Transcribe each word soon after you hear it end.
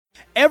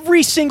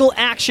Every single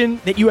action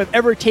that you have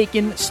ever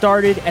taken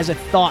started as a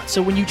thought.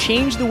 So when you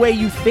change the way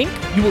you think,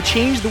 you will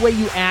change the way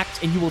you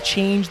act, and you will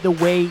change the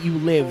way you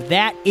live.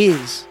 That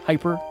is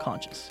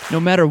hyper-conscious. No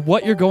matter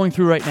what you're going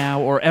through right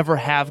now or ever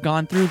have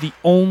gone through, the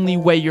only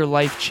way your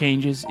life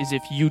changes is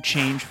if you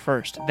change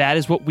first. That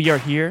is what we are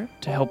here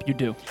to help you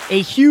do. A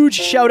huge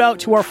shout out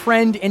to our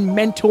friend and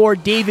mentor,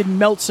 David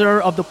Meltzer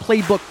of the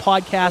Playbook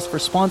Podcast, for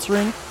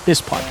sponsoring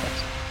this podcast.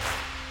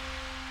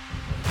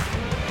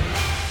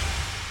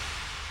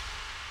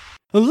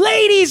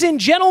 Ladies and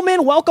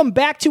gentlemen, welcome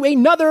back to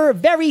another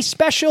very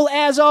special,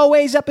 as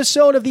always,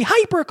 episode of the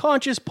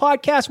Hyper-Conscious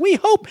Podcast. We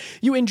hope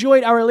you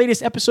enjoyed our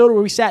latest episode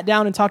where we sat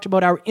down and talked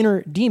about our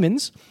inner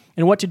demons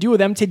and what to do with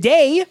them.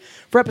 Today,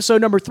 for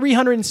episode number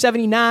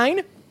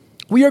 379,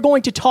 we are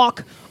going to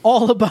talk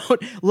all about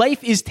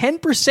life is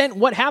 10%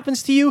 what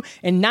happens to you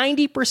and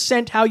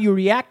 90% how you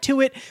react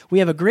to it. We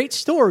have a great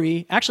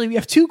story. Actually, we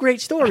have two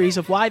great stories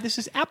of why this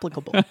is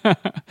applicable.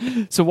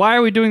 So why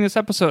are we doing this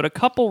episode? A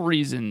couple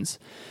reasons.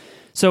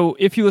 So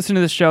if you listen to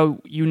this show,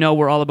 you know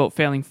we're all about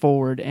failing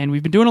forward, and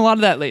we've been doing a lot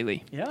of that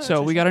lately. Yeah,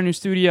 so we got our new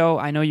studio.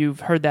 I know you've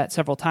heard that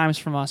several times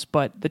from us,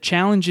 but the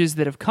challenges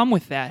that have come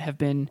with that have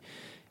been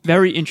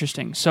very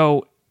interesting.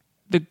 So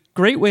the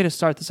great way to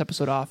start this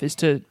episode off is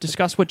to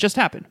discuss what just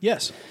happened.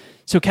 Yes.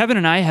 So Kevin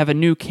and I have a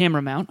new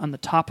camera mount on the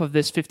top of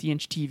this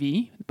 50-inch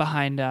TV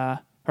behind,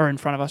 or in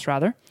front of us,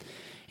 rather.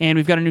 And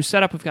we've got a new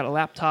setup. We've got a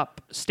laptop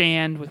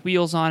stand with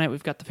wheels on it.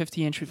 We've got the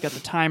 50-inch. We've got the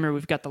timer.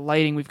 We've got the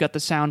lighting. We've got the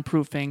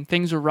soundproofing.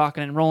 Things are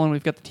rocking and rolling.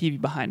 We've got the TV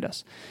behind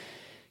us.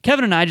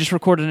 Kevin and I just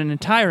recorded an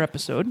entire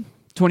episode,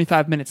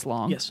 25 minutes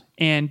long, yes,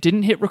 and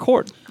didn't hit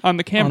record on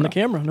the camera. On the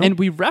camera, no. And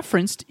we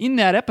referenced in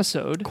that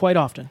episode Quite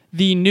often.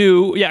 the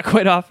new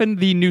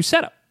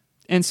setup.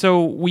 And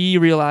so we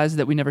realized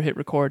that we never hit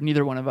record,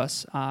 neither one of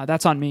us.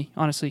 That's on me,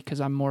 honestly,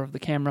 because I'm more of the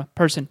camera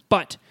person.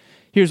 But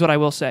here's what I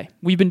will say.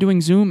 We've been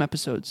doing Zoom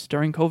episodes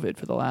during COVID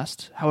for the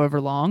last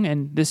however long,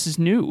 and this is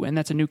new, and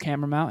that's a new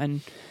camera mount,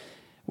 and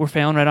we're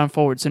failing right on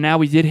forward. So now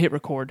we did hit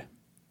record,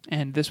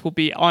 and this will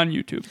be on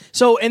YouTube.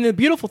 So, and the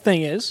beautiful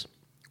thing is,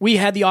 we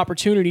had the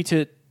opportunity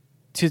to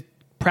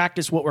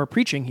practice what we're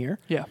preaching here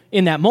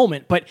in that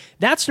moment, but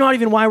that's not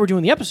even why we're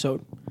doing the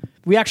episode.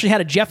 We actually had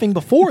a Jeffing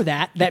before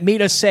that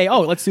made us say,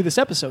 oh, let's do this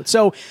episode.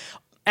 So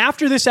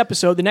after this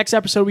episode, the next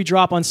episode we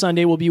drop on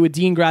Sunday will be with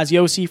Dean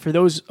Graziosi. For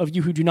those of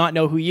you who do not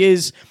know who he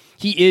is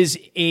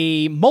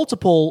a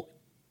multiple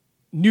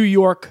New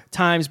York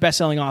Times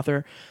bestselling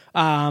author,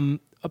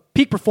 a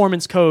peak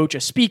performance coach,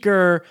 a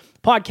speaker,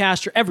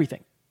 podcaster,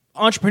 everything.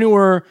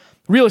 Entrepreneur,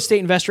 real estate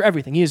investor,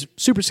 everything. He is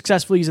super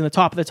successful. He's in the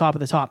top of the top of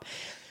the top.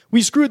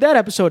 We screwed that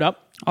episode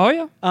up. Oh,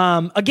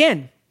 yeah.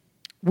 Again,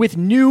 with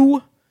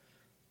new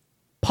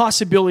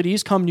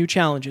possibilities come new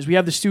challenges. We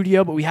have the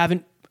studio, but we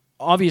haven't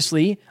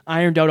obviously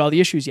ironed out all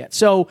the issues yet.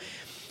 So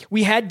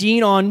we had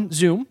Dean on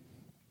Zoom,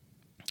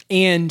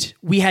 and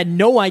we had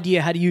no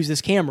idea how to use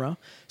this camera.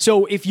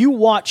 So if you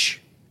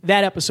watch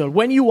that episode,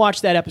 when you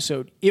watch that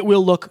episode, it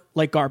will look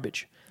like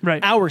garbage.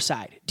 Right. Our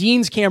side.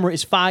 Dean's camera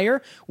is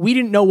fire. We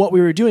didn't know what we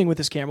were doing with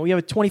this camera. We have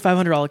a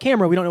 $2,500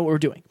 camera. We don't know what we're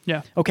doing.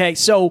 Yeah. Okay,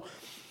 so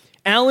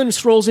Alan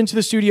strolls into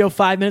the studio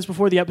 5 minutes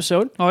before the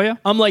episode. Oh, yeah?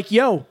 I'm like,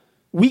 yo,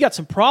 we got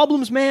some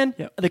problems, man.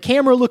 Yep. The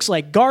camera looks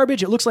like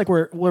garbage. It looks like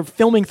we're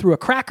filming through a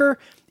cracker.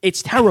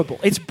 It's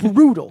terrible. It's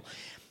brutal.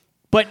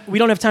 But we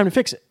don't have time to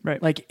fix it.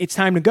 Right. Like, it's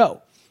time to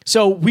go.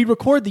 So we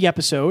record the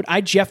episode.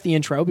 I Jeff the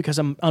intro because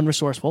I'm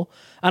unresourceful.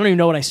 I don't even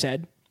know what I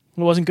said.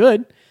 It wasn't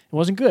good.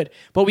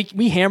 But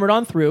we hammered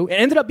on through. It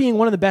ended up being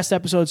one of the best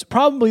episodes,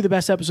 probably the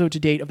best episode to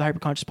date of the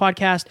Hyperconscious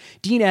Podcast.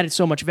 Dean added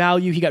so much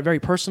value. He got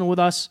very personal with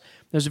us.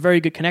 There was a very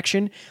good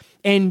connection.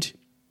 And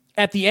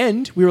at the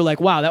end, we were like,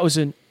 wow, that was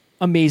an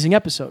amazing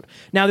episode.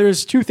 Now,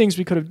 there's two things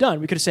we could have done.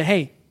 We could have said,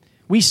 hey,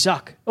 we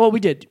suck. Well, we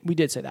did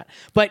say that.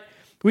 But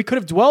we could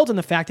have dwelled on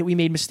the fact that we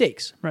made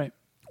mistakes. Right.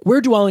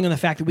 We're dwelling on the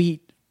fact that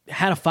we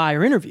had a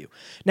fire interview.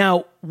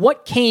 Now,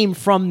 what came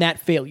from that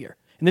failure?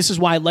 And this is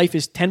why life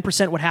is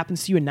 10% what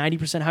happens to you and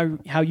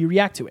 90% how you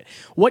react to it.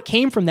 What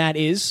came from that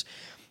is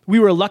we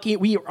are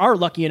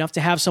lucky enough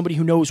to have somebody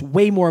who knows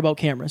way more about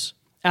cameras.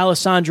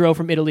 Alessandro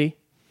from Italy.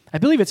 I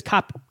believe it's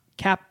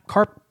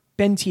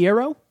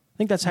Carpentiero. I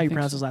think that's how you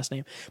pronounce his last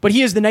name. But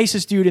he is the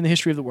nicest dude in the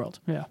history of the world.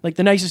 Yeah. Like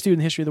the nicest dude in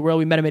the history of the world.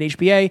 We met him at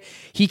HBA.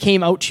 He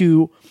came out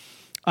to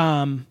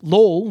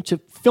Lowell to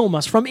film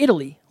us from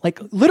Italy.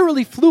 Like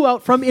literally flew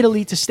out from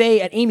Italy to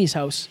stay at Amy's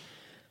house.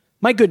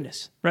 My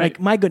goodness. Right. Like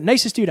my good,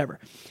 nicest dude ever.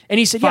 And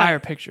he said, Fire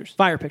pictures.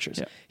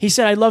 Yeah. He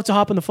said, I'd love to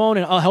hop on the phone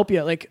and I'll help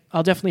you. Like,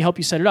 I'll definitely help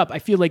you set it up. I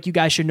feel like you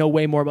guys should know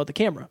way more about the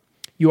camera.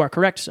 You are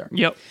correct, sir.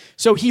 Yep.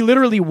 So he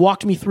literally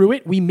walked me through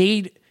it. We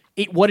made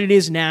it what it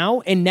is now.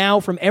 And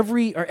now from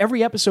every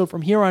episode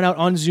from here on out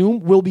on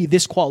Zoom will be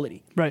this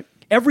quality. Right.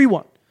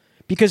 Everyone.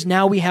 Because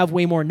now we have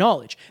way more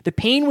knowledge. The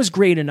pain was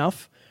great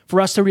enough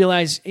for us to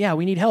realize, yeah,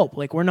 we need help.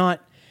 Like we're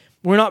not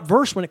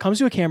versed when it comes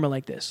to a camera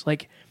like this.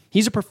 Like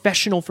he's a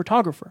professional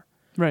photographer.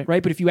 Right.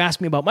 Right. But if you ask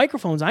me about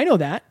microphones, I know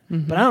that,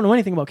 but I don't know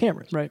anything about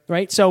cameras. Right.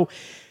 Right. So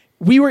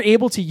we were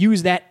able to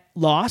use that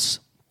loss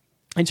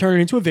and turn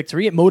it into a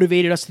victory. It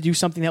motivated us to do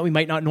something that we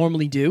might not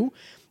normally do.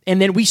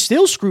 And then we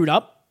still screwed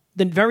up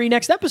the very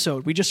next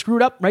episode. We just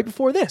screwed up right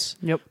before this.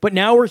 Yep. But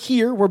now we're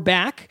here, we're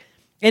back.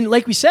 And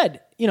like we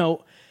said, you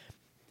know,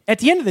 at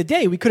the end of the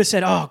day, we could have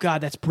said, oh,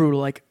 God, that's brutal.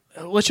 Like,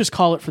 let's just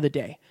call it for the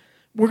day.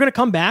 We're going to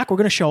come back. We're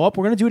going to show up.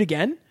 We're going to do it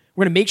again.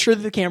 We're going to make sure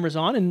that the camera's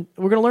on, and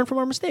we're going to learn from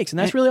our mistakes. And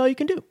that's really all you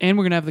can do. And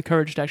we're going to have the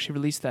courage to actually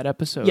release that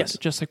episode,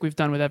 just like we've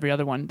done with every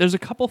other one. There's a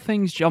couple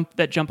things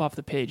that jump off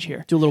the page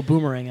here. Do a little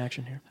boomerang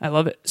action here. I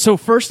love it. So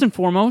first and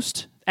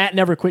foremost, at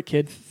Never Quit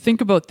Kid,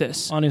 think about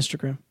this. On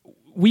Instagram.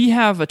 We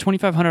have a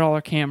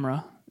 $2,500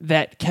 camera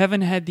that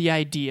Kevin had the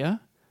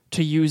idea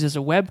to use as a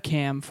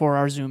webcam for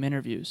our Zoom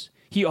interviews.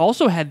 He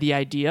also had the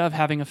idea of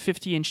having a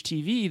 50-inch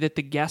TV that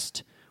the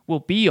guest will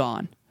be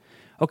on.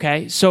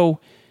 Okay, so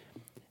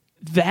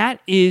that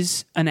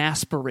is an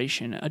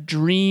aspiration, a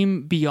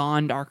dream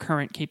beyond our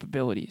current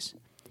capabilities.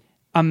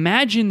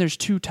 Imagine there's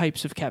two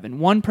types of Kevin.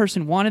 One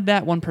person wanted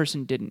that, one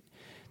person didn't.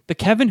 The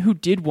Kevin who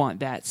did want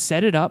that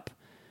set it up,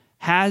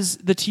 has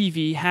the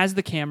TV, has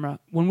the camera.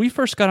 When we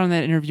first got on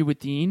that interview with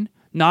Dean,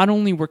 not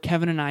only were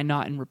Kevin and I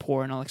not in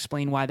rapport, and I'll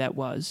explain why that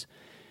was,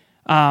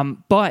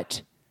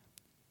 but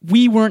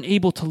we weren't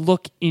able to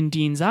look in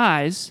Dean's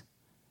eyes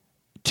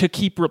to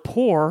keep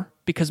rapport,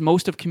 because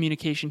most of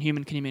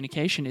human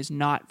communication is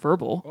not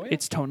verbal. Oh, yeah.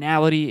 It's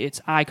tonality, it's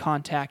eye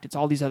contact, it's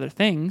all these other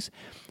things.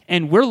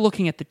 And we're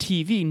looking at the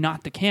TV,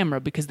 not the camera,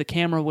 because the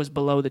camera was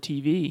below the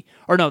TV.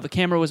 Or no, the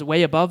camera was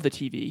way above the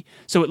TV.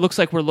 So it looks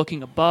like we're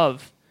looking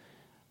above.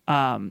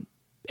 And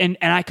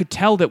I could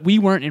tell that we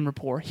weren't in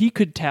rapport. He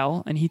could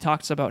tell, and he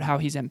talks about how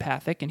he's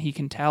empathic, and he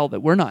can tell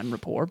that we're not in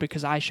rapport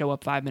because I show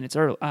up 5 minutes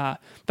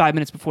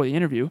before the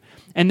interview.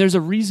 And there's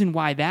a reason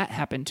why that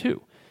happened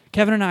too.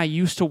 Kevin and I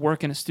used to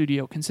work in a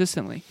studio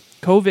consistently.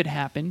 COVID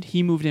happened.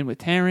 He moved in with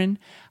Taryn.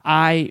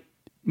 I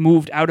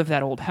moved out of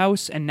that old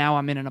house, and now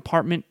I'm in an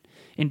apartment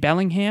in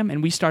Bellingham,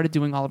 and we started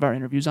doing all of our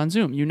interviews on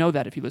Zoom. You know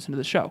that if you listen to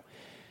the show.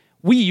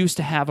 We used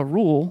to have a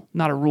rule,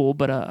 not a rule,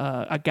 but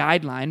a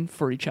guideline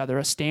for each other,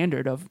 a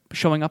standard of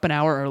showing up an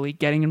hour early,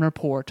 getting in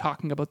rapport,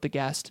 talking about the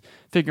guest,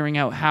 figuring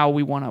out how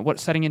we want to,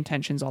 setting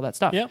intentions, all that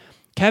stuff. Yep.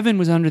 Kevin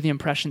was under the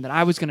impression that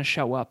I was going to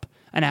show up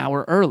an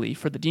hour early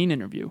for the Dean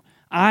interview.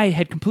 I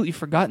had completely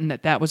forgotten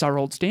that was our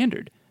old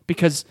standard,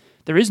 because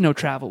there is no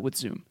travel with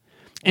Zoom.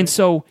 And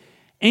so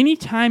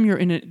anytime you're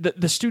in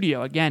the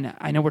studio, again,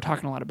 I know we're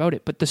talking a lot about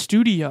it, but the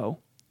studio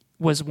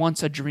was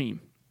once a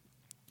dream.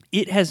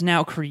 It has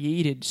now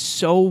created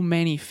so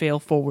many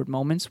fail-forward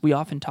moments. We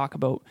often talk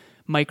about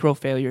micro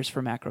failures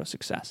for macro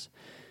success.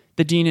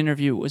 The Dean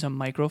interview was a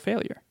micro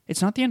failure.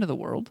 It's not the end of the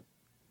world.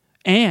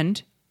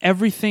 And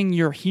everything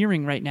you're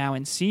hearing right now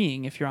and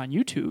seeing, if you're on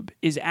YouTube,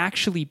 is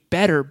actually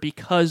better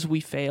because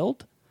we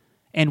failed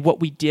and what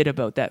we did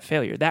about that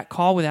failure. That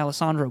call with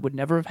Alessandra would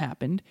never have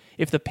happened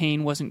if the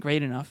pain wasn't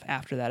great enough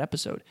after that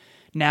episode.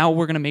 Now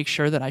we're going to make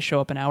sure that I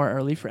show up an hour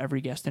early for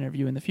every guest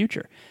interview in the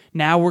future.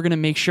 Now we're going to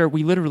make sure,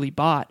 we literally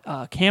bought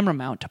a camera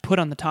mount to put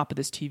on the top of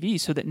this TV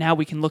so that now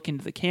we can look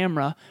into the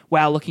camera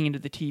while looking into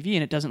the TV,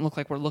 and it doesn't look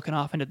like we're looking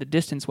off into the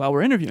distance while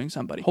we're interviewing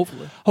somebody.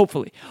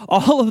 Hopefully.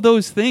 All of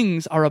those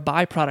things are a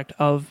byproduct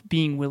of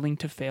being willing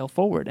to fail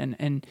forward.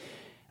 And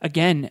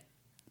again,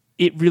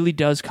 it really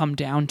does come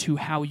down to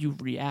how you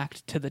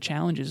react to the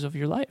challenges of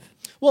your life.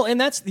 Well, and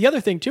that's the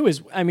other thing too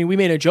is, I mean, we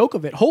made a joke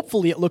of it.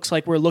 Hopefully it looks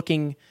like we're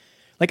looking...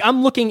 Like,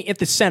 I'm looking at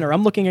the center.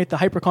 I'm looking at the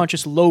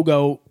Hyperconscious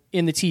logo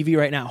in the TV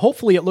right now.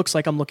 Hopefully, it looks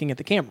like I'm looking at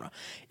the camera.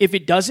 If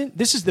it doesn't,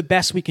 this is the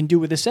best we can do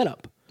with this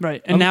setup.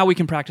 Right. And now we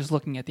can practice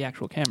looking at the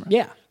actual camera.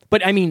 Yeah.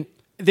 But, I mean,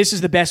 this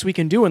is the best we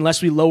can do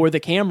unless we lower the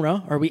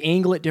camera or we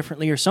angle it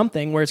differently or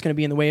something where it's going to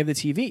be in the way of the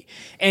TV.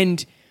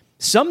 And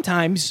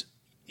sometimes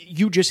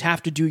you just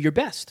have to do your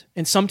best.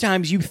 And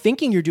sometimes you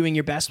thinking you're doing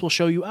your best will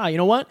show you, you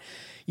know what?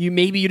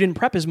 Maybe you didn't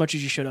prep as much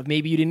as you should have.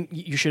 Maybe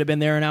you should have been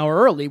there an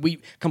hour early.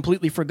 We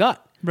completely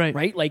forgot.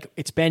 Right? Like,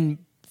 it's been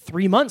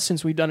 3 months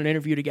since we've done an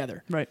interview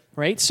together.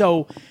 Right?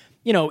 So,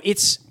 you know,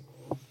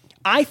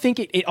 I think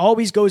it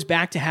always goes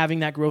back to having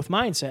that growth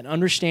mindset,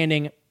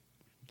 understanding,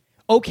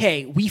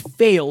 okay, we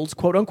failed,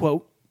 quote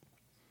unquote.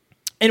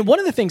 And one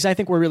of the things I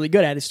think we're really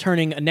good at is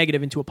turning a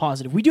negative into a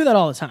positive. We do that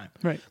all the time.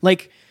 Right.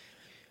 Like,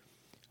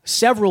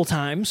 several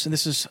times, and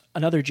this is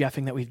another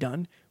Jeffing that we've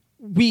done,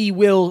 we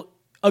will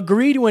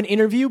agree to an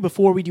interview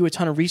before we do a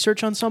ton of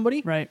research on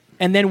somebody. Right.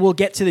 And then we'll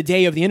get to the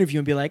day of the interview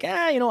and be like,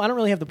 you know, I don't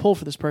really have the pull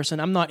for this person.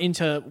 I'm not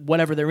into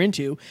whatever they're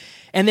into.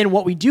 And then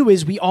what we do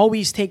is we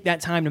always take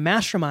that time to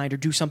mastermind or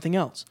do something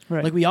else.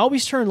 Right. Like, we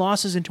always turn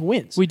losses into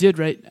wins. We did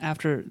right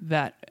after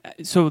that.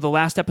 So the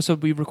last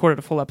episode, we recorded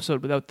a full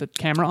episode without the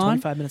camera on.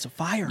 25 minutes of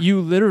fire. You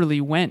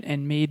literally went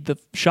and made the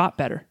shot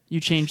better.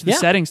 You changed the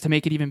settings to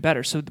make it even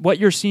better. So what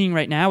you're seeing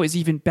right now is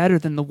even better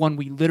than the one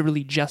we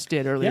literally just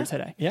did earlier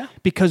today. Yeah.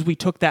 Because we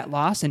took that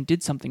loss and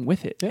did something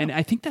with it. Yeah. And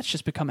I think that's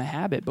just become a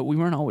habit, but we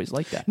weren't always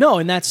like that. No,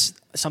 and that's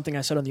something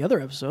I said on the other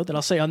episode that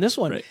I'll say on this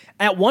one. Right.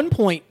 At one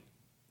point,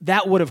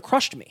 that would have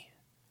crushed me.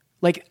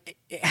 Like,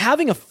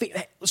 having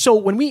so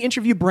when we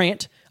interviewed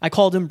Brant, I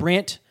called him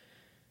Brant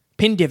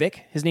Pindivic.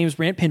 His name's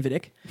Brant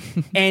Pinvidic.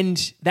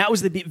 And that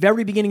was the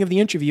very beginning of the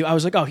interview. I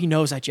was like, oh, he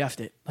knows I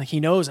jeffed it. Like, he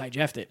knows I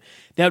jeffed it.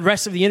 The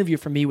rest of the interview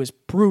for me was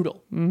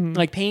brutal,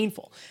 like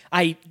painful.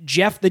 I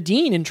jeffed the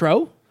Dean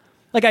intro.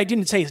 Like, I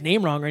didn't say his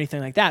name wrong or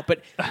anything like that,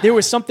 but there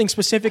was something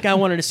specific I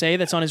wanted to say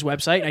that's on his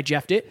website. I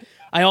jeffed it.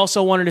 I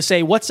also wanted to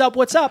say, what's up,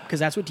 because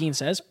that's what Dean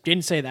says.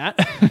 Didn't say that.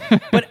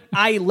 But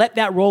I let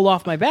that roll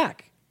off my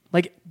back.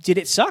 Like, did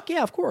it suck?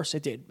 Yeah, of course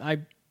it did.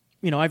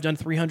 I've done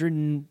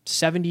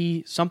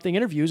 370 something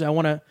interviews. I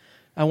want to,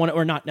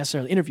 or not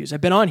necessarily interviews.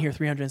 I've been on here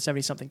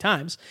 370 something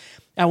times.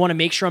 I want to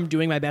make sure I'm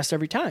doing my best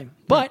every time.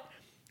 But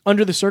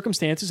under the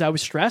circumstances, I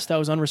was stressed. I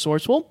was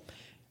unresourceful.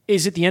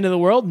 Is it the end of the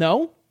world?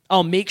 No.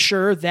 I'll make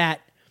sure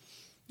that,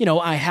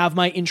 I have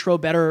my intro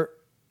better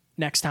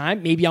next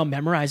time. Maybe I'll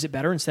memorize it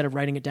better instead of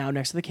writing it down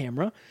next to the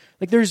camera.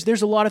 Like,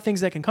 there's a lot of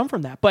things that can come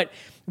from that. But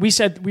we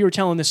were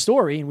telling this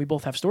story, and we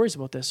both have stories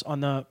about this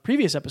on the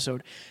previous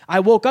episode. I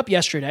woke up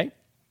yesterday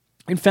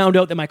and found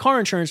out that my car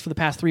insurance for the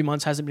past 3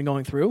 months hasn't been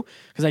going through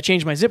because I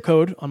changed my zip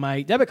code on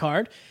my debit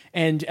card.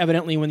 And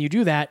evidently when you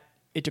do that,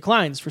 it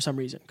declines for some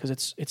reason because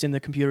it's in the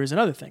computer is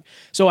another thing.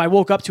 So I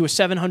woke up to a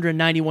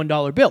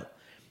 $791 bill.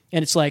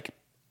 And it's like,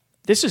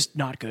 this is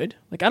not good.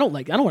 Like, I don't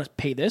want to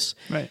pay this.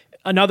 Right.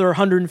 Another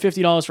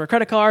 $150 for a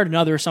credit card,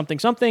 another something.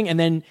 And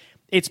then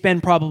it's been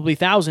probably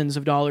thousands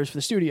of dollars for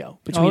the studio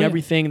between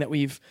everything that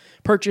we've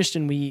purchased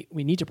and we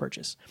need to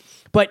purchase.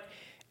 But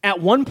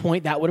at one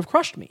point that would have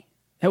crushed me.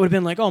 That would have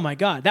been like, oh my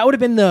God, that would have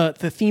been the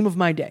theme of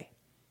my day.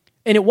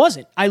 And it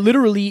wasn't. I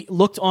literally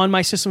looked on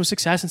my system of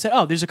success and said,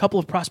 oh, there's a couple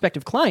of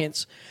prospective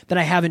clients that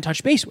I haven't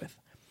touched base with.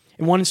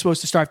 And one is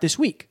supposed to start this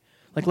week.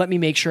 Like, let me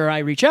make sure I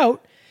reach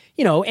out,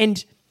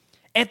 and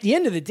at the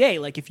end of the day,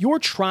 like, if you're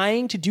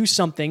trying to do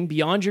something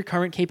beyond your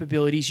current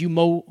capabilities, you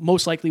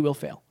most likely will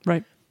fail.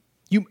 Right.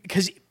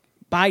 Because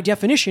by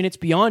definition, it's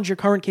beyond your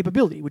current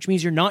capability, which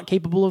means you're not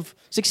capable of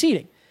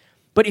succeeding.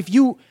 But if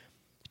you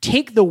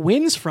take the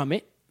wins from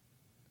it,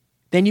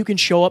 then you can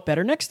show up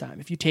better next time.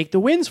 If you take the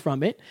wins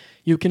from it,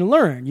 you can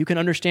learn. You can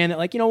understand that,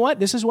 like, you know what?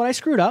 This is what I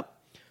screwed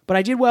up, but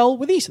I did well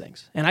with these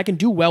things. And I can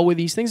do well with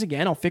these things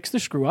again. I'll fix the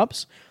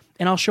screw-ups,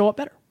 and I'll show up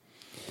better.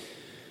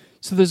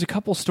 So there's a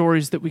couple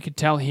stories that we could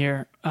tell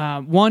here.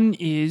 One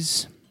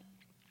is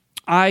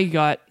I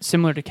got,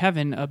 similar to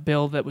Kevin, a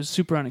bill that was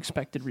super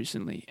unexpected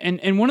recently.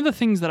 And one of the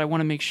things that I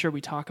want to make sure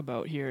we talk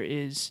about here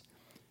is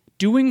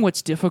doing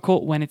what's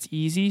difficult when it's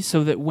easy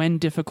so that when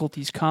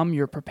difficulties come,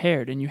 you're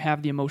prepared and you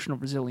have the emotional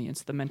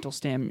resilience, the mental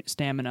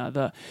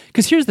stamina.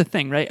 Because here's the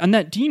thing, right? On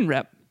that Dean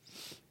rep,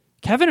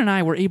 Kevin and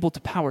I were able to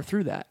power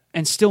through that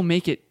and still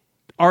make it,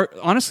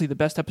 honestly, the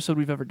best episode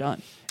we've ever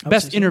done.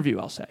 Best interview,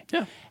 I'll say.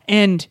 Yeah.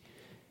 And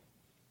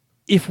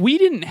if we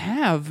didn't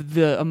have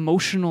the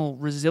emotional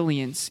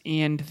resilience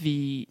and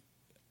the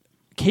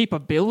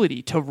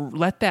capability to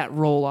let that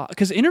roll off,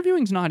 because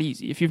interviewing's not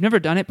easy. If you've never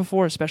done it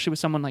before, especially with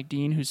someone like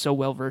Dean who's so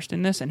well versed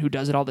in this and who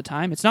does it all the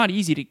time, it's not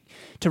easy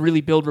to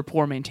really build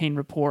rapport, maintain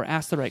rapport,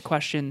 ask the right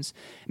questions,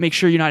 make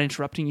sure you're not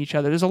interrupting each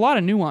other. There's a lot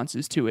of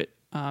nuances to it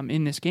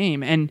in this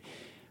game, and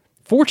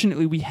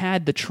fortunately we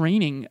had the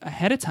training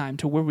ahead of time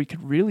to where we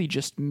could really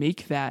just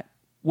make that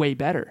way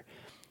better.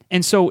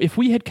 And so if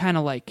we had kind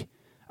of like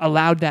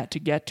allowed that to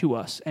get to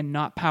us and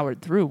not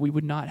powered through, we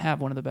would not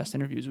have one of the best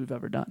interviews we've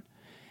ever done.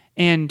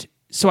 And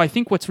so I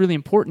think what's really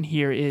important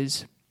here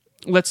is,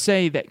 let's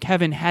say that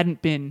Kevin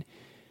hadn't been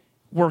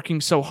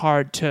working so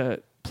hard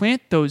to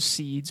plant those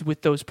seeds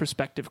with those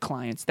prospective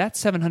clients, that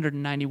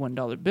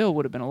 $791 bill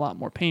would have been a lot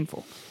more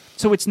painful.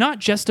 So it's not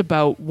just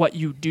about what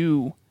you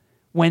do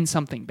when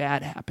something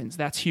bad happens.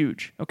 That's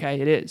huge.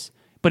 Okay, it is.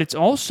 But it's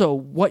also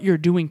what you're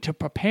doing to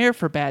prepare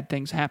for bad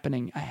things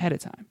happening ahead of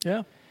time.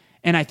 Yeah.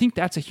 And I think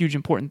that's a huge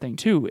important thing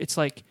too. It's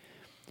like,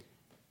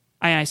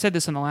 I said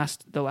this in the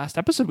last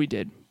episode we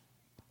did,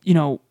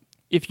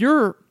 if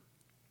you're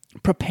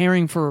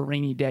preparing for a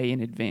rainy day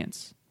in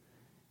advance,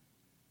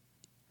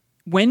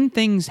 when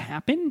things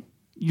happen,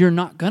 you're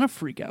not going to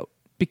freak out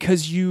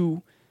because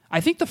I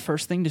think the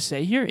first thing to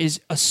say here is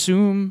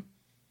assume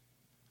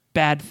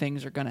bad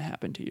things are going to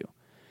happen to you.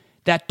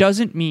 That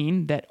doesn't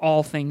mean that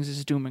all things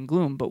is doom and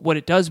gloom, but what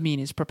it does mean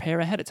is prepare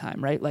ahead of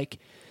time, right? Like,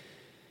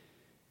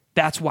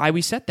 that's why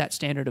we set that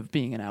standard of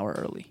being an hour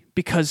early,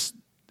 because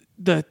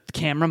the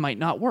camera might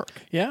not work.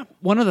 Yeah.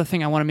 One other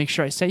thing I want to make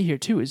sure I say here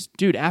too is,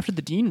 dude, after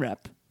the Dean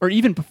rep, or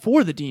even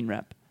before the Dean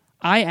rep,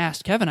 I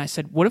asked Kevin, I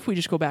said, what if we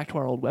just go back to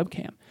our old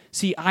webcam?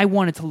 See, I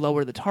wanted to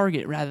lower the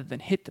target rather than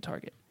hit the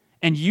target.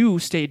 And you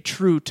stayed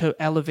true to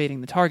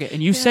elevating the target.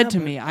 And you said to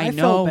me, I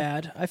know.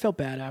 I felt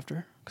bad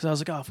after, because I was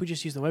like, oh, if we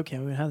just use the webcam, we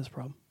wouldn't have this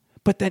problem.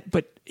 But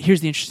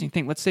here's the interesting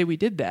thing. Let's say we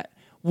did that.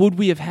 Would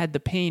we have had the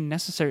pain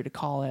necessary to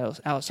call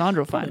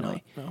Alessandro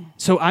finally? No.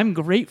 So I'm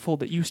grateful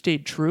that you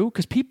stayed true,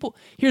 because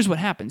here's what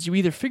happens. You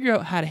either figure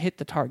out how to hit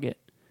the target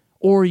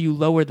or you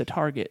lower the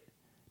target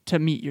to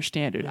meet your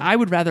standard. I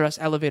would rather us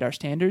elevate our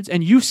standards.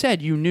 And you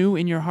said you knew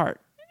in your heart,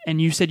 and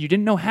you said you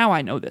didn't know how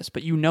I know this,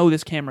 but you know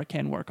this camera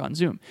can work on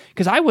Zoom.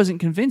 Because I wasn't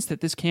convinced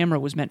that this camera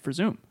was meant for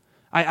Zoom.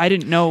 I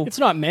didn't know. It's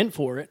not meant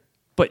for it.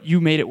 but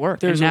you made it work.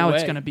 There's and now a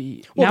it's way. going to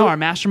be, Well, now our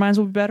masterminds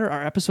will be better,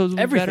 our episodes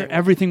will be better,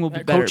 everything will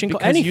be better. Coaching,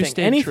 because you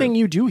stayed anything true.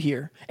 you do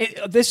here.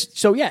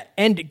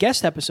 And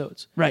guest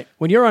episodes. Right.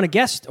 When you're on a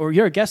guest or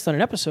you're a guest on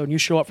an episode and you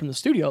show up from the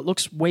studio, it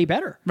looks way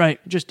better. Right.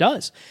 It just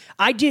does.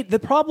 It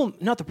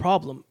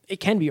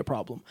can be a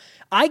problem.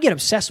 I get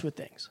obsessed with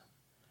things.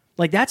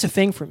 Like, that's a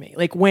thing for me.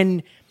 Like,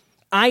 when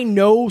I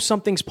know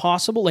something's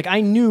possible, like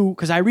I knew,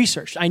 because I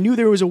researched, I knew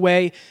there was a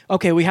way,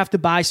 okay, we have to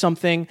buy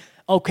something,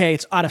 okay,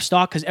 it's out of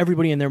stock because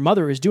everybody and their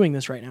mother is doing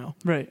this right now.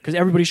 Right. Because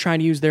everybody's trying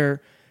to use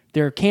their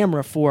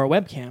camera for a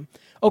webcam.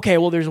 Okay,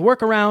 well, there's a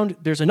workaround.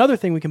 There's another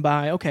thing we can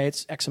buy. Okay,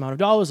 it's X amount of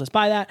dollars. Let's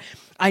buy that.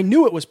 I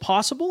knew it was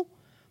possible.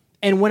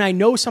 And when I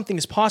know something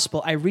is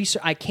possible,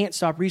 I can't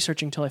stop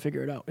researching until I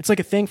figure it out. It's like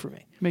a thing for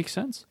me. Makes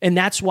sense. And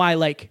that's why,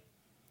 like,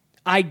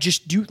 I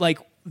just do, like,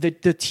 the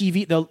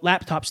TV, the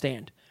laptop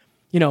stand.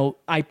 You know,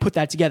 I put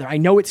that together. I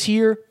know it's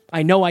here.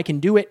 I know I can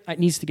do it. It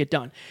needs to get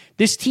done.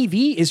 This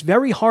TV is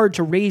very hard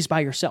to raise by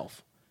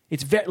yourself.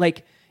 It's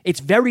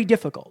very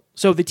difficult.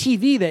 So the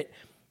TV that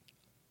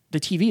the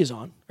TV is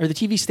on, or the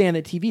TV stand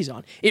that the TV is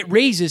on, it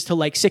raises to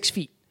like 6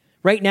 feet.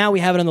 Right now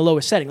we have it on the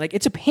lowest setting. Like,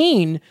 it's a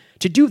pain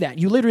to do that.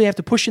 You literally have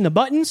to push in the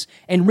buttons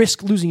and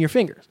risk losing your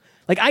fingers.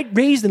 Like, I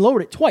raised and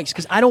lowered it twice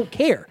because I don't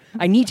care.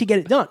 I need to get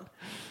it done.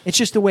 It's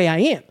just the way I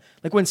am.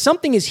 Like, when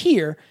something is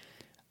here,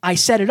 I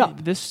set it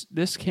up. This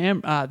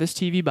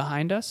TV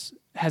behind us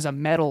has a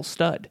metal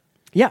stud.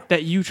 Yeah.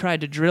 That you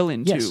tried to drill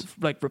into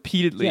like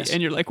repeatedly. Yes.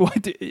 And you're like,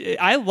 what?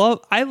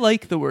 I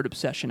like the word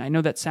obsession. I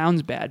know that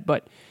sounds bad,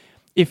 but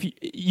if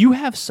you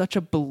have such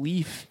a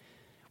belief,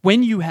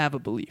 when you have a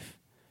belief,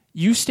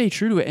 you stay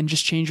true to it and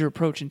just change your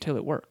approach until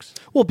it works.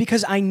 Well,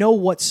 because I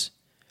know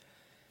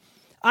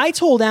I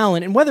told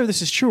Alan, and whether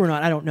this is true or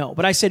not, I don't know,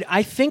 but I said,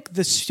 I think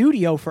the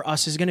studio for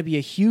us is going to be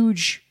a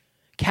huge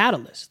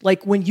catalyst.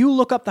 Like, when you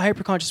look up the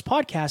Hyperconscious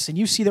podcast and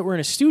you see that we're in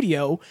a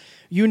studio,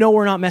 you know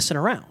we're not messing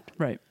around.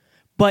 Right.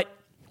 Like,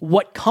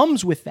 what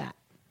comes with that?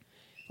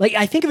 Like,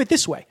 I think of it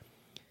this way.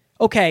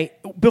 Okay,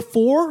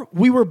 before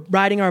we were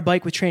riding our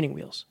bike with training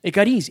wheels, it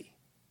got easy.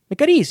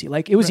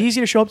 Like, it was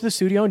easy to show up to the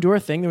studio and do our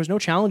thing. There was no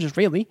challenges,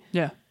 really.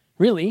 Yeah.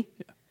 Really.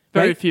 Yeah.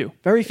 Very few.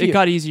 It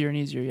got easier and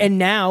easier. Yeah. And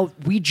now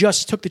we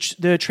just took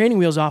the training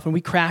wheels off and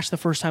we crashed the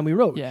first time we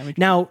rode. Yeah,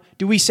 now,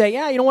 do we say,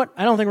 yeah, you know what?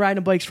 I don't think riding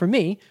a bike's for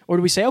me. Or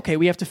do we say, okay,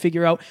 we have to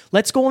figure out,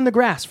 let's go on the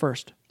grass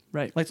first.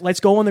 Right. Let's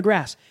go on the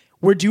grass.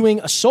 We're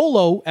doing a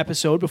solo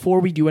episode before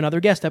we do another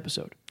guest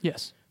episode.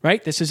 Yes.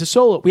 Right? This is a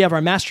solo. We have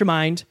our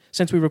mastermind,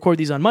 since we record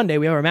these on Monday,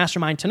 we have our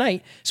mastermind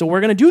tonight. So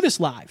we're going to do this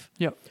live.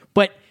 Yep.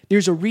 But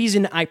there's a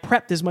reason I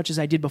prepped as much as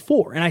I did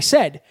before. And I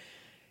said,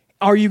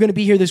 are you going to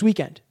be here this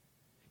weekend?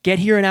 Get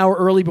here an hour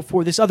early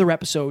before this other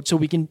episode so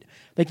we can,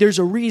 like, there's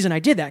a reason I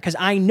did that. Because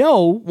I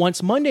know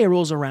once Monday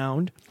rolls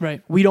around,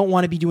 right, we don't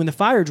want to be doing the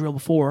fire drill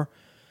before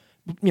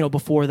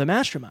the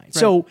mastermind. Right.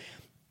 So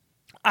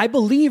I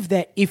believe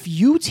that if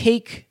you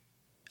take,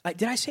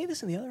 did I say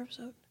this in the other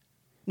episode?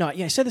 No,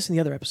 yeah, I said this in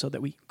the other episode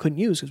that we couldn't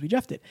use because we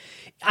jeffed it.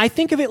 I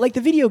think of it like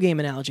the video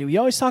game analogy. We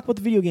always talk about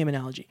the video game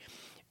analogy.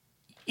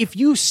 If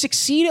you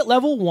succeed at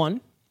level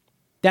 1,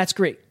 that's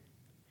great.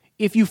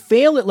 If you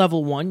fail at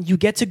level 1, you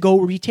get to go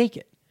retake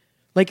it.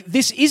 Like,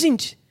 this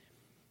isn't,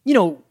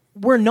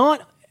 we're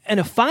not in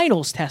a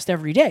finals test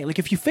every day. Like,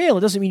 if you fail,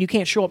 it doesn't mean you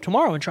can't show up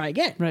tomorrow and try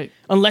again. Right.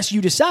 Unless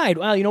you decide,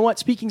 well, you know what?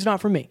 Speaking's not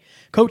for me.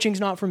 Coaching's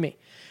not for me.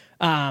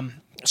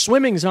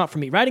 Swimming's not for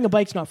me. Riding a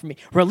bike's not for me.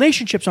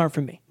 Relationships aren't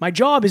for me. My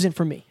job isn't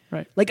for me.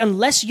 Right. Like,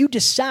 unless you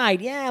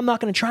decide, I'm not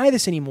going to try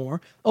this anymore.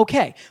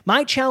 Okay.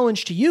 My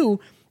challenge to you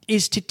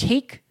is to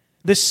take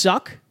the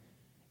suck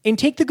and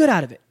take the good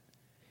out of it.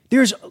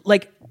 There's,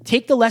 like,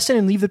 take the lesson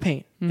and leave the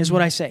pain, is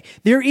what I say.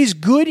 There is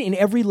good in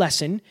every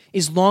lesson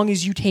as long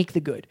as you take the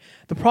good.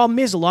 The problem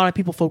is a lot of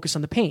people focus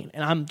on the pain,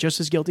 and I'm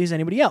just as guilty as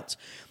anybody else.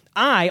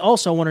 I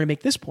also wanted to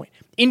make this point.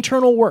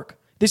 Internal work.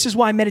 This is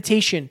why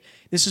meditation,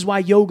 this is why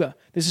yoga,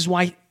 this is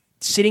why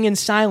sitting in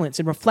silence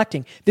and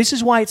reflecting, this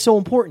is why it's so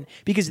important,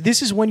 because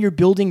this is when you're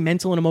building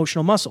mental and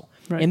emotional muscle.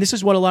 Right. And this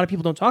is what a lot of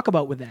people don't talk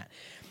about with that.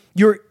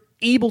 You're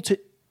able to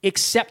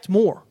accept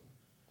more.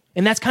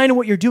 And that's kind of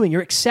what you're doing.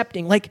 You're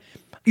accepting, like,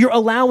 you're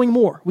allowing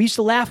more. We used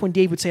to laugh when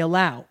Dave would say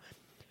allow.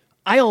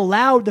 I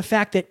allowed the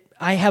fact that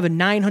I have a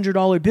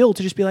 $900 bill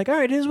to just be like, all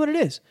right, it is what it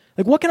is.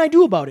 Like, what can I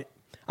do about it?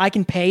 I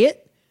can pay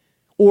it,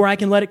 or I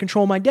can let it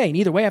control my day. And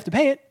either way, I have to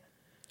pay it.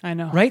 I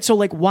know. Right? So,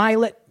 like, why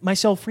let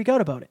myself freak out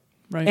about it?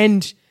 Right.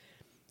 And,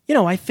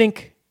 I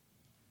think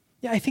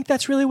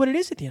that's really what it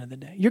is at the end of the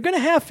day. You're going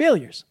to have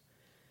failures.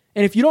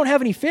 And if you don't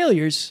have any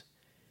failures,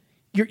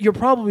 you're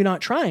probably not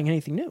trying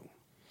anything new.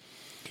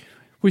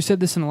 We said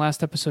this in the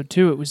last episode,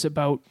 too. It was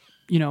about,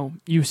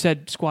 you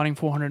said squatting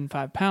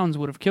 405 pounds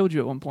would have killed you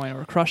at one point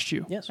or crushed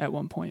you at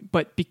one point.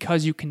 But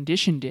because you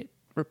conditioned it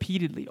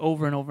repeatedly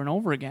over and over and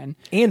over again.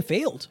 And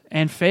failed.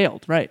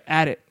 Right.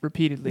 At it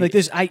repeatedly. Like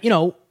this,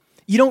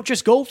 you don't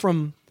just go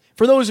from,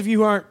 for those of you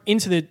who aren't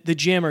into the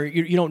gym or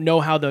you don't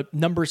know how the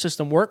number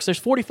system works, there's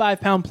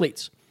 45-pound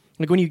plates.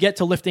 Like when you get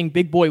to lifting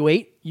big boy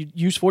weight, you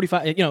use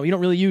 45, you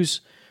don't really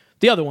use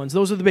the other ones.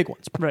 Those are the big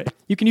ones. Right.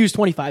 You can use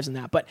 25s in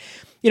that. But,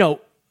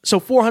 So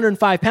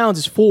 405 pounds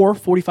is 4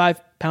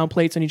 45-pound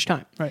plates on each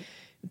time. Right.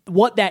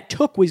 What that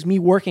took was me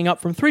working up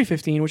from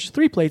 315, which is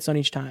 3 plates on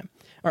each time,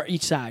 or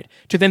each side,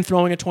 to then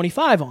throwing a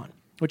 25 on,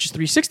 which is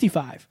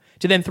 365,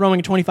 to then throwing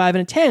a 25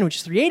 and a 10, which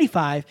is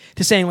 385,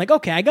 to saying like,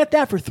 okay, I got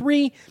that for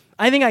 3.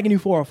 I think I can do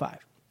 405.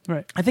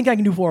 Right. I think I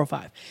can do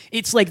 405.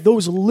 It's like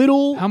those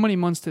little... How many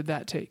months did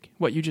that take,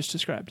 what you just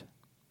described?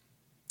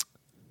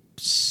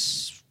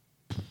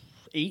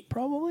 8,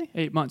 probably.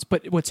 8 months.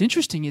 But what's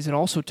interesting is it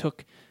also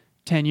took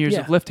 10 years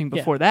of lifting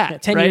before that. Yeah,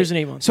 10 right? years and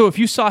 8 months. So if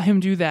you saw him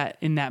do that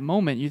in that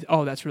moment,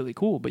 that's really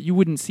cool. But you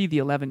wouldn't see the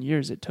 11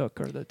 years it took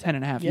or the 10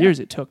 and a half years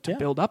it took to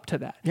build up to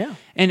that. Yeah.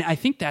 And I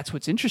think that's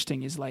what's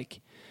interesting is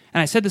like,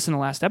 and I said this in the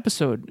last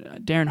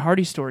episode, Darren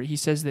Hardy's story, he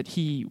says that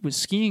he was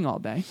skiing all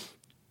day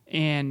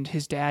and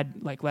his dad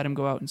like let him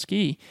go out and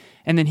ski.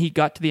 And then he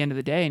got to the end of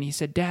the day and he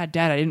said, Dad,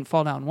 I didn't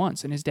fall down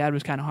once. And his dad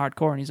was kind of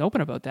hardcore and he's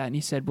open about that. And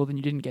he said, well, then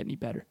you didn't get any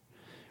better.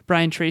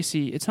 Brian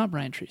Tracy, it's not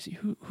Brian Tracy.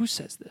 Who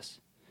says this?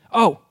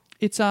 Oh,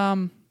 it's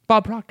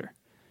Bob Proctor.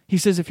 He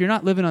says, if you're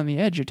not living on the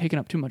edge, you're taking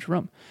up too much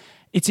room.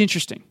 It's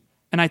interesting.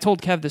 And I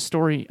told Kev this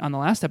story on the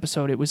last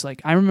episode. It was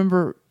like, I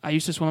remember I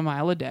used to swim a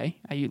mile a day.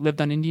 I lived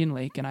on Indian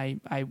Lake, and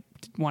I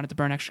wanted to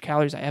burn extra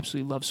calories. I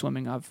absolutely love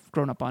swimming. I've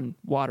grown up on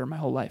water my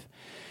whole life.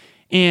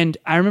 And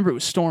I remember it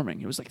was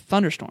storming. It was like a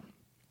thunderstorm.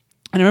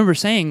 And I remember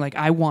saying, like,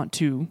 I want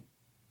to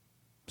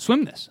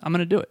swim this. I'm going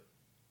to do it.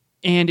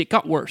 And it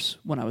got worse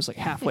when I was like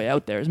halfway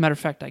out there. As a matter of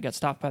fact, I got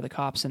stopped by the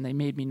cops, and they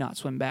made me not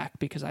swim back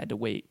because I had to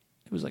wait.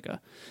 It was like a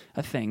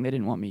thing. They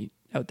didn't want me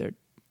out there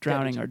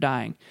drowning or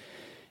dying.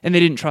 And they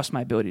didn't trust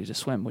my ability to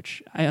swim,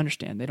 which I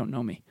understand. They don't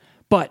know me.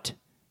 But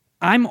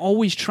I'm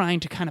always trying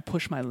to kind of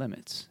push my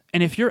limits.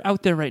 And if you're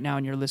out there right now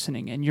and you're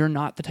listening and you're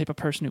not the type of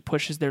person who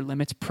pushes their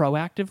limits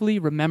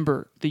proactively,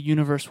 remember the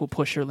universe will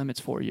push your limits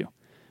for you.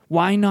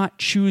 Why not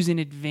choose in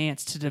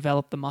advance to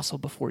develop the muscle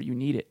before you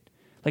need it?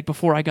 Like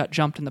before I got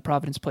jumped in the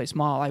Providence Place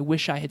Mall, I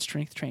wish I had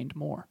strength trained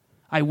more.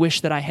 I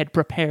wish that I had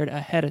prepared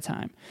ahead of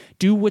time.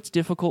 Do what's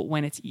difficult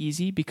when it's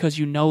easy because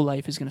you know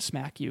life is going to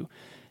smack you.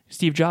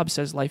 Steve Jobs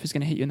says life is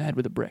going to hit you in the head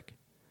with a brick.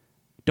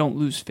 Don't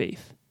lose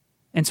faith.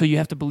 And so you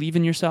have to believe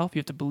in yourself. You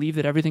have to believe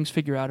that everything's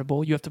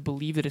figure-outable. You have to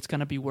believe that it's going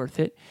to be worth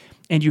it.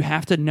 And you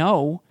have to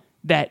know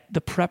that the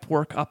prep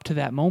work up to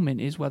that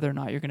moment is whether or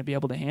not you're going to be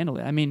able to handle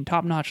it. I mean,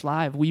 Top Notch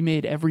Live, we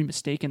made every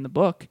mistake in the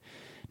book.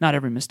 Not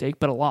every mistake,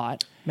 but a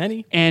lot.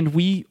 Many. And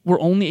we were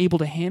only able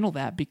to handle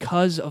that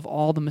because of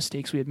all the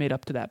mistakes we had made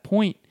up to that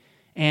point.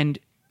 And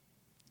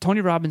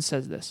Tony Robbins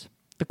says this,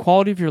 the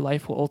quality of your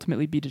life will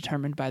ultimately be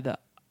determined by the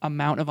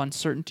amount of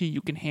uncertainty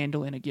you can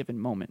handle in a given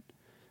moment.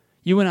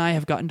 You and I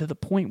have gotten to the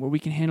point where we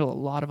can handle a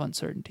lot of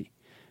uncertainty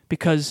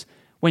because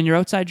when you're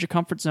outside your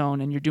comfort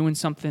zone and you're doing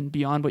something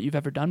beyond what you've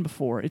ever done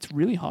before, it's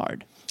really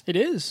hard. It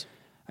is.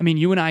 I mean,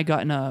 you and I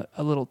got in a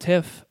little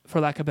tiff,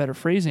 for lack of better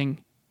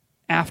phrasing,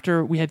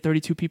 after we had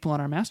 32 people on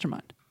our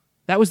mastermind.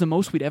 That was the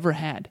most we'd ever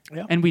had.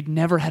 Yeah. And we'd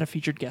never had a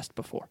featured guest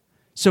before.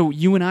 So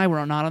you and I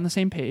were not on the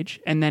same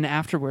page. And then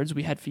afterwards,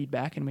 we had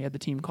feedback and we had the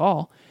team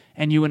call.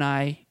 And you and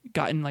I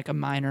got in like a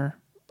minor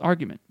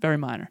argument, very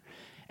minor.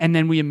 And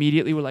then we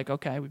immediately were like,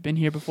 okay, we've been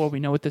here before. We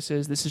know what this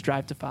is. This is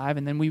Drive to 5.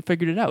 And then we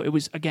figured it out. It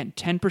was, again,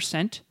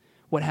 10%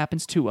 what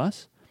happens to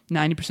us,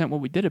 90% what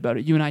we did about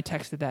it. You and I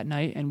texted that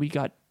night and we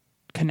got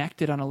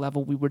connected on a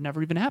level we were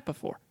never even at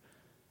before.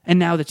 And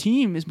now the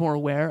team is more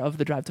aware of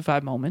the Drive to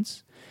 5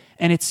 moments.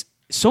 And it's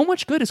so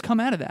much good has come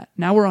out of that.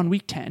 Now we're on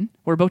week 10.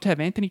 We're about to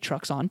have Anthony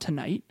Trucks on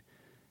tonight.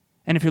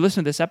 And if you're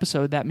listening to this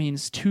episode, that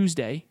means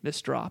Tuesday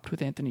this dropped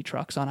with Anthony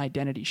Trucks on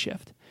Identity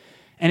Shift.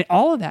 And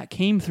all of that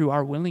came through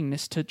our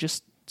willingness to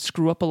just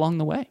screw up along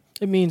the way.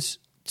 It means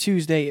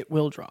Tuesday it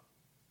will drop.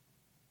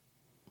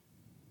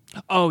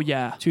 Oh,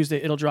 yeah.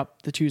 Tuesday, it'll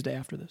drop the Tuesday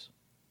after this.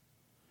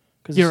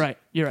 You're right.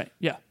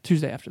 Yeah,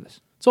 Tuesday after this.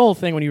 It's a whole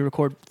thing when you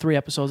record 3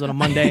 episodes on a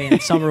Monday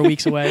and some are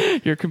weeks away.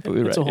 You're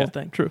completely right. It's a whole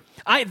thing. True.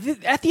 At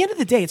the end of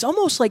the day, it's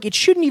almost like it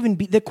shouldn't even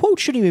be, the quote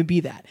shouldn't even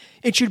be that.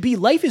 It should be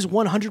life is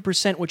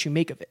 100% what you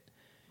make of it.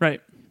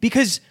 Right.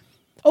 Because,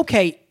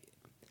 okay,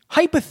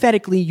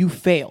 hypothetically you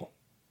fail.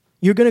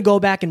 You're going to go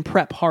back and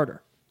prep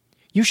harder.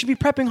 You should be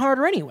prepping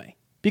harder anyway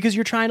because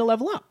you're trying to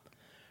level up,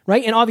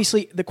 right? And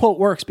obviously the quote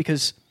works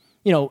because,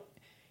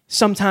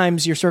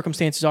 sometimes your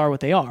circumstances are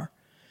what they are,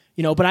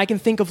 but I can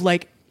think of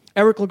like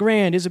Eric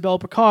LeGrand, Isabelle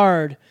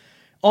Picard,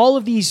 all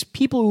of these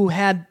people who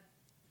had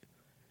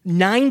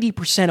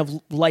 90%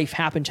 of life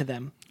happen to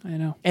them. I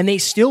know. And they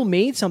still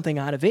made something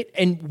out of it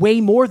and way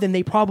more than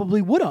they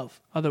probably would have.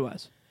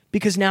 Otherwise.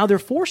 Because now they're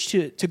forced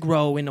to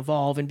grow and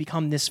evolve and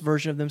become this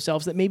version of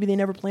themselves that maybe they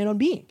never planned on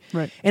being.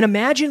 Right. And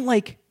imagine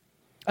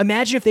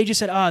if they just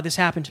said, this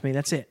happened to me,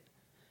 that's it.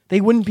 They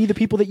wouldn't be the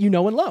people that you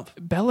know and love.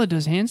 Bella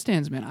does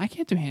handstands, man. I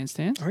can't do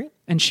handstands. Right.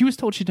 And she was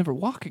told she'd never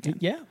walk again.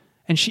 Yeah.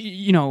 And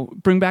she,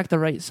 bring back the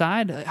right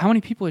side. How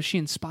many people has she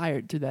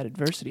inspired through that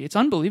adversity? It's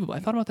unbelievable. I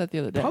thought about that the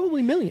other day.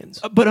 Probably millions.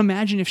 But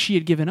imagine if she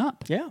had given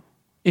up. Yeah.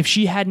 If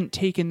she hadn't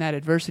taken that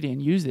adversity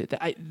and used it.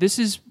 This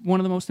is one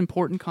of the most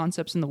important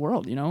concepts in the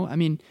world, I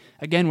mean,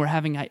 again, we're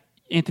having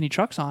Anthony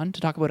Trucks on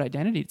to talk about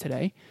identity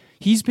today.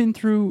 He's been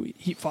through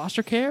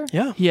foster care.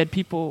 Yeah. He had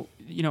people,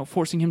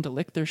 forcing him to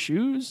lick their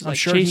shoes. I'm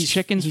sure chase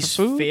chickens he's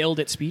for food. failed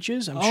at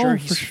speeches. I'm sure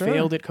he's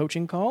failed at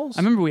coaching calls.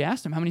 I remember we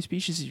asked him, how many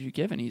speeches have you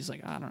given? He's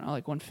like, I don't know,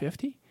 like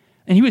 150.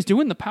 And he was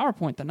doing the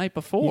PowerPoint the night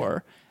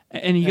before,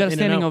 and he got a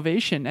standing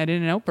ovation at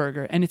In-N-Out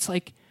Burger. And it's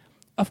like,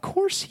 of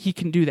course he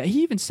can do that.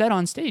 He even said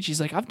on stage,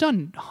 he's like, I've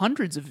done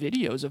hundreds of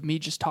videos of me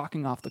just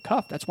talking off the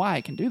cuff. That's why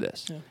I can do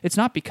this. Yeah. It's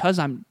not because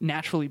I'm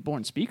naturally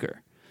born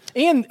speaker.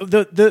 And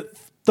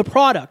the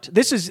product,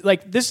 this is the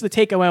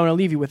takeaway I want to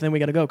leave you with, then we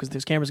got to go because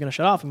this camera's going to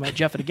shut off and we might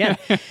Jeff it again.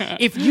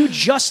 If you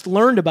just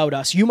learned about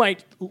us, you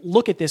might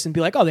look at this and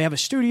be like, oh, they have a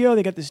studio,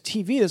 they got this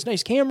TV, this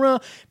nice camera,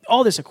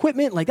 all this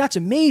equipment, like that's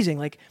amazing,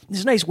 like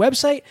this nice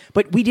website,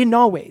 but we didn't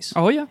always.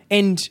 Oh, yeah.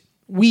 And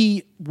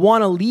we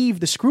want to leave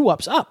the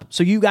screw-ups up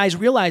so you guys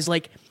realize,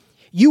 like,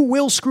 you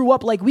will screw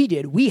up like we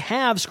did. We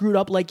have screwed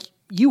up like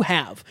you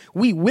have.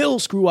 We will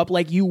screw up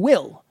like you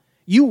will.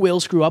 You will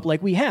screw up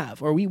like we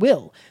have, or we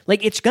will.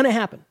 Like, it's going to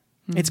happen.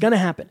 It's going to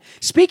happen.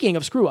 Speaking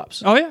of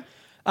screw-ups. Oh, yeah.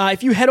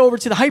 If you head over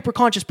to the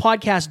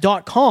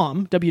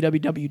hyperconsciouspodcast.com,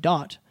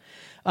 www.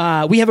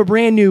 We have a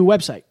brand new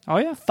website. Oh,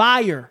 yeah.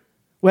 Fire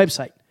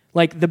website.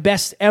 Like the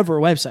best ever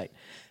website.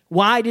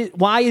 Why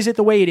is it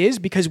the way it is?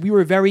 Because we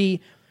were very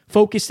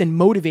focused and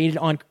motivated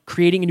on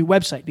creating a new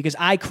website. Because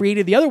I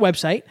created the other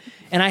website,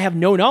 and I have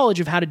no knowledge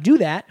of how to do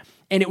that,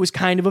 and it was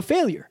kind of a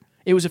failure.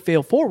 It was a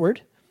fail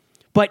forward,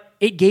 but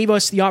it gave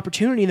us the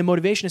opportunity and the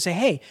motivation to say,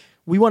 hey,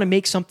 we want to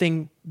make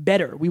something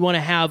better. We want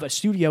to have a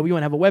studio. We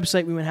want to have a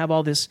website. We want to have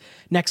all this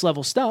next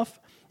level stuff.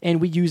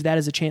 And we use that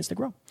as a chance to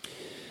grow.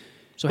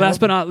 So last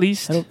but not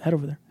least, head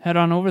over there. Head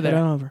on over there.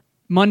 Head on over.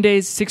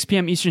 Mondays, 6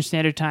 p.m. Eastern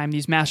Standard Time.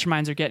 These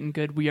masterminds are getting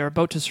good. We are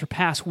about to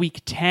surpass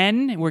week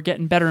 10. We're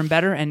getting better and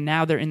better, and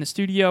now they're in the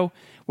studio.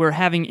 We're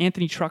having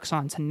Anthony Trucks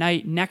on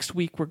tonight. Next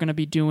week, we're going to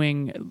be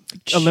doing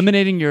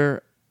eliminating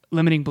your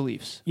limiting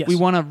beliefs. Yes. We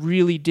want to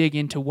really dig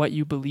into what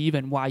you believe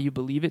and why you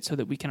believe it so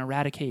that we can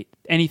eradicate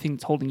anything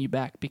that's holding you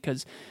back,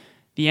 because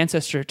the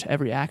ancestor to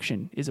every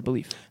action is a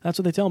belief. That's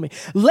what they tell me.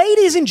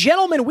 Ladies and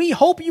gentlemen, we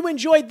hope you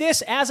enjoyed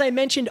this. As I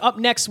mentioned, up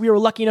next, we were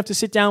lucky enough to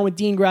sit down with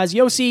Dean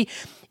Graziosi.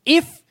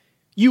 If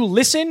you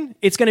listen,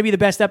 it's going to be the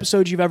best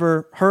episode you've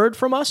ever heard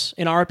from us,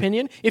 in our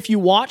opinion. If you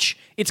watch,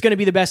 it's going to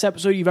be the best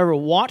episode you've ever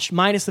watched,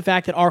 minus the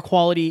fact that our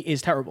quality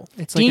is terrible.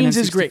 It's like Dean's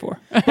is great.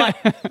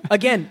 But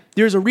again,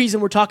 there's a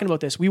reason we're talking about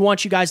this. We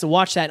want you guys to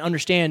watch that and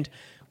understand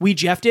we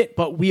Jeffed it,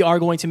 but we are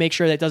going to make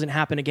sure that doesn't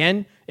happen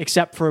again,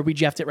 except for we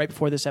Jeffed it right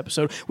before this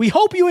episode. We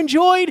hope you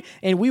enjoyed,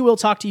 and we will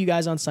talk to you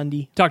guys on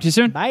Sunday. Talk to you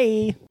soon.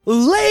 Bye.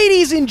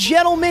 Ladies and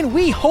gentlemen,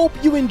 we hope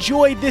you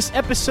enjoyed this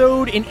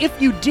episode, and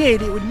if you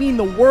did, it would mean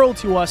the world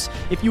to us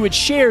if you would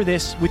share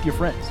this with your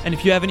friends. And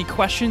if you have any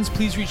questions,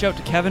 please reach out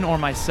to Kevin or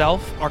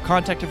myself. Our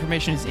contact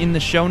information is in the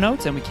show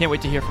notes, and we can't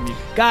wait to hear from you.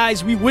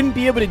 Guys, we wouldn't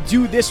be able to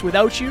do this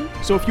without you,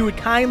 so if you would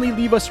kindly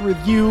leave us a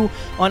review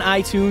on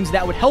iTunes,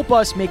 that would help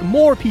us make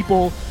more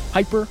people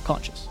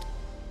hyper-conscious.